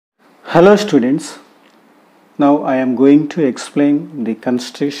Hello students, now I am going to explain the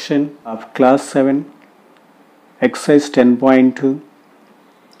construction of class 7 exercise 10.2.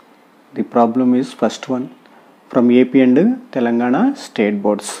 The problem is first one from AP and Telangana state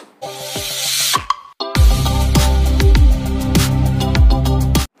boards.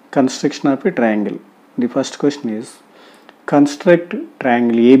 Construction of a triangle. The first question is construct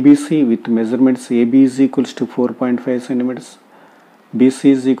triangle ABC with measurements AB is equals to 4.5 centimeters. BC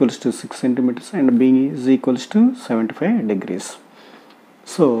is equals to 6 centimeters and B is equals to 75 degrees.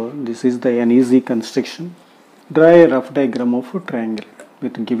 So this is an easy construction. Draw a rough diagram of a triangle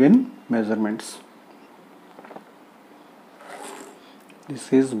with given measurements.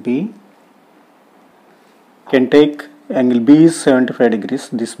 This is B. Can take angle B is 75 degrees.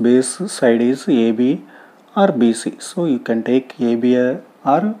 This base side is AB or BC. So you can take AB or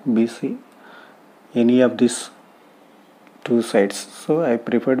BC, any of these two sides. So I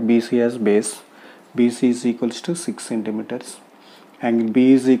preferred BC as base. BC is equals to 6 centimeters. Angle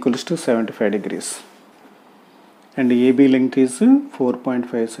B is equals to 75 degrees. And AB length is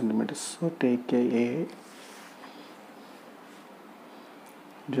 4.5 centimeters. So take A,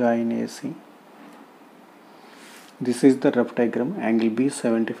 join AC. This is the rough diagram. Angle B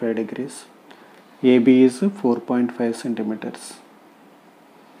 75 degrees. AB is 4.5 centimeters.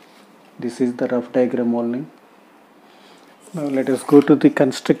 This is the rough diagram only. Now let us go to the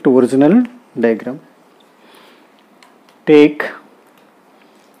construct original diagram. Take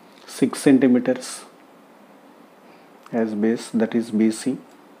 6 centimeters as base, that is BC.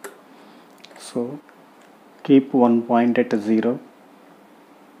 So keep one point at 0,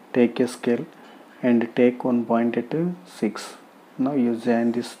 take a scale and take one point at 6. Now you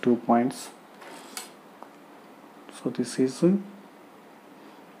join these 2 points. So this is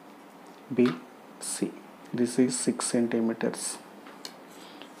BC. This is 6 centimeters.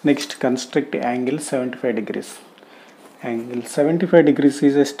 Next, construct angle 75 degrees. Angle 75 degrees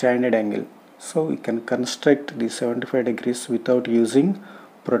is a standard angle. So we can construct the 75 degrees without using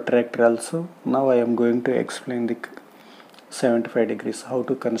protractor also. Now I am going to explain the 75 degrees, how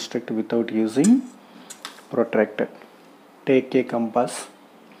to construct without using protractor. Take a compass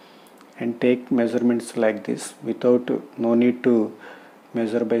and take measurements like this without, no need to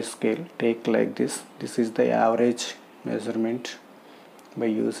measure by scale. Take like this. This is the average measurement by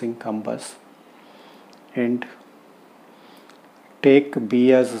using compass, and take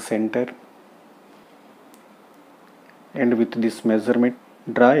B as a center, and with this measurement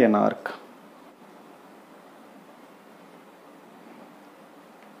draw an arc.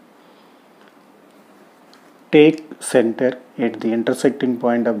 Take center at the intersecting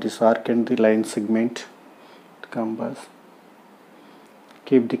point of this arc and the line segment. Compass.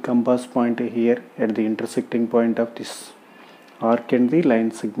 Keep the compass point here at the intersecting point of this arc and the line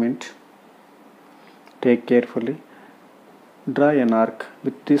segment. Take carefully. Draw an arc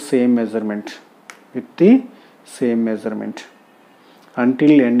with the same measurement.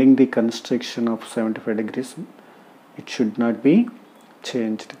 Until ending the construction of 75 degrees, it should not be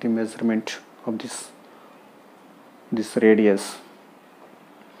changed, the measurement of this radius.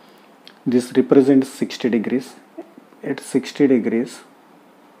 This represents 60 degrees. At 60 degrees,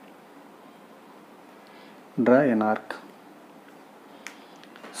 draw an arc.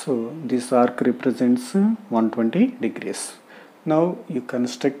 So this arc represents 120 degrees. Now you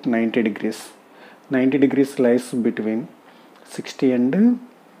construct 90 degrees. 90 degrees lies between 60 and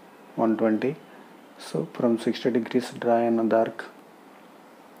 120. So from 60 degrees draw another arc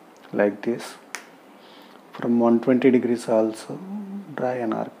like this. From 120 degrees also draw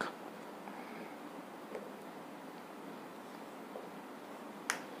an arc.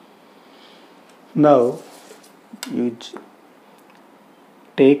 Now you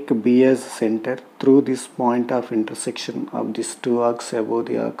take B as center through this point of intersection of these two arcs above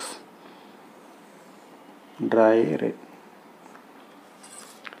the arcs. Draw a ray.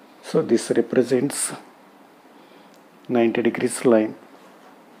 So this represents 90 degrees line.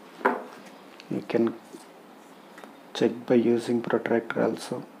 You can check by using protractor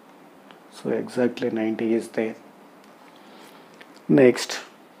also. So exactly 90 is there. Next,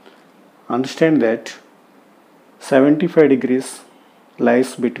 understand that 75 degrees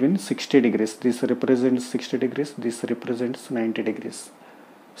lies between 60 degrees. This represents 60 degrees, this represents 90 degrees.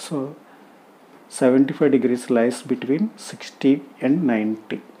 So 75 degrees lies between 60 and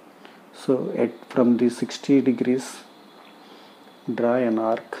 90. So from the 60 degrees draw an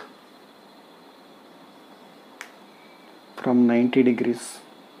arc. From 90 degrees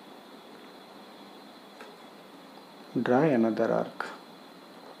draw another arc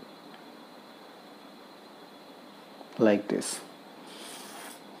like this.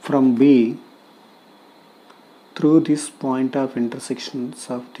 From B through this point of intersections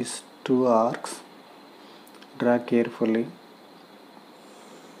of these two arcs, draw carefully.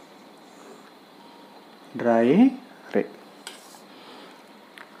 Draw a ray.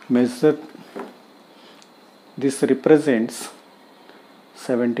 Measure. This represents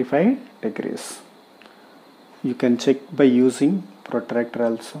 75 degrees. You can check by using protractor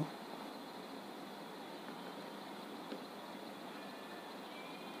also.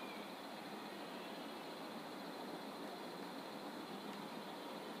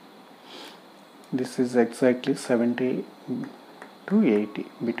 This is exactly 70 to 80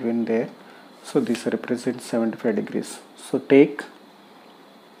 between there. So this represents 75 degrees. So take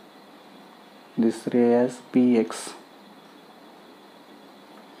this ray as BX.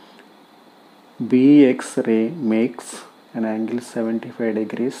 BX ray makes an angle 75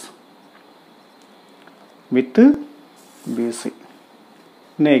 degrees with BC.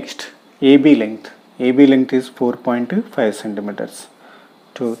 Next, AB length. AB length is 4.5 centimeters.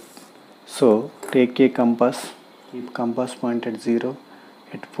 So take a compass. Keep compass point at 0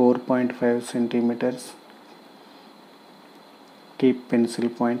 at 4.5 centimeters. Keep pencil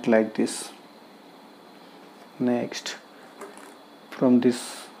point like this. Next, from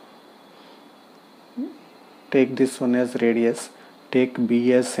this, take this one as radius. Take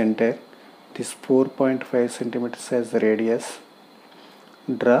B as center. This 4.5 centimeters as radius.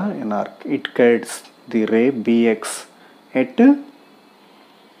 Draw an arc. It guides the ray BX at A.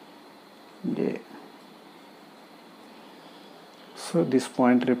 So this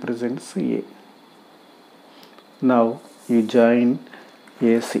point represents A. Now you join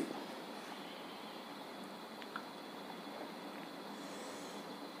AC.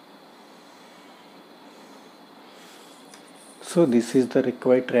 So this is the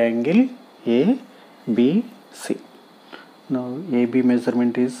required triangle ABC. Now AB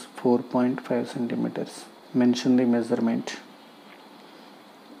measurement is 4.5 centimeters. Mention the measurement.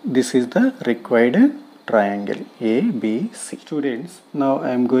 This is the required triangle ABC. Students, now I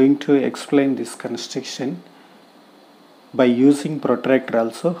am going to explain this construction by using protractor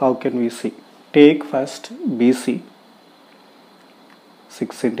also. How can we see? Take first BC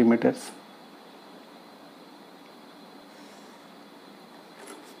 6 centimeters.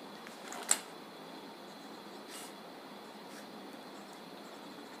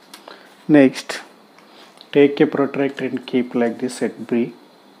 Next, take a protractor and keep like this at B.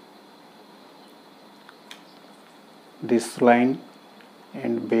 This line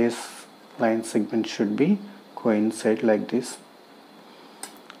and base line segment should be coincide like this.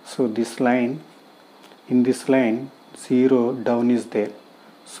 So this line, in this line 0 down is there.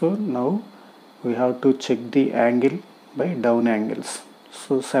 So now we have to check the angle by down angles.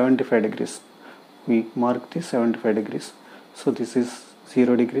 So 75 degrees. We mark the 75 degrees. So this is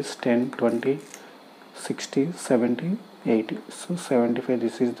 0 degrees, 10, 20, 60, 70, 80. So 75,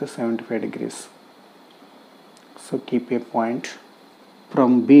 this is the 75 degrees. So keep a point.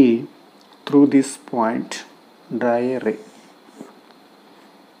 From B through this point, draw a ray.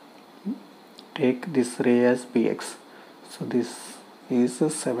 Take this ray as BX. So this is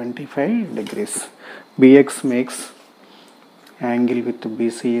 75 degrees. BX makes angle with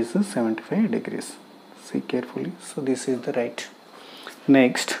BC is 75 degrees. See carefully. So this is the right.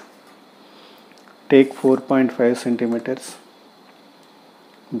 Next, take 4.5 centimeters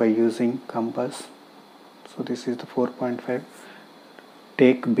by using compass. So this is the 4.5.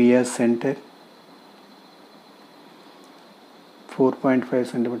 Take B as center. 4.5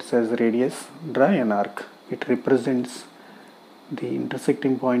 centimeters as radius. Draw an arc. It represents the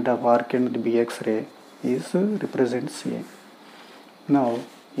intersecting point of arc and the BX ray is represents A. Now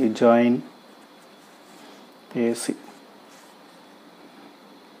you join AC.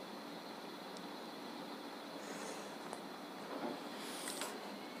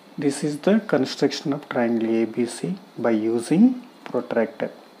 This is the construction of triangle ABC by using protractor.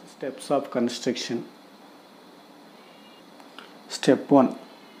 Steps of construction. Step 1.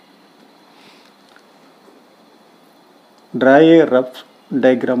 Draw a rough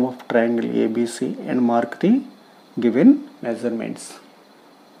diagram of triangle ABC and mark the given measurements.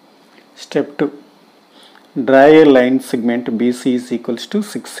 Step 2. Draw a line segment BC is equals to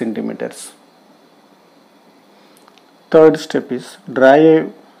 6 centimeters. Third step is draw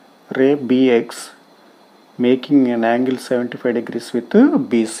a ray BX making an angle 75 degrees with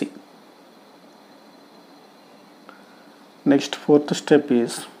BC. Next, fourth step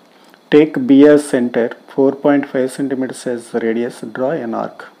is take B as center, 4.5 centimeters as radius, draw an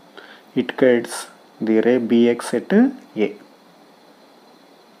arc. It guides the ray BX at A.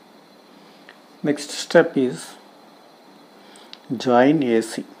 Next step is join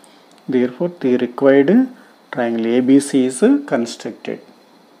AC. Therefore, the required triangle ABC is constructed.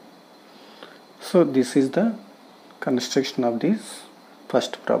 So, this is the construction of this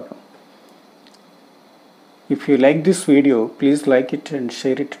first problem. If you like this video, please like it and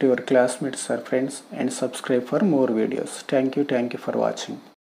share it to your classmates or friends and subscribe for more videos. Thank you for watching.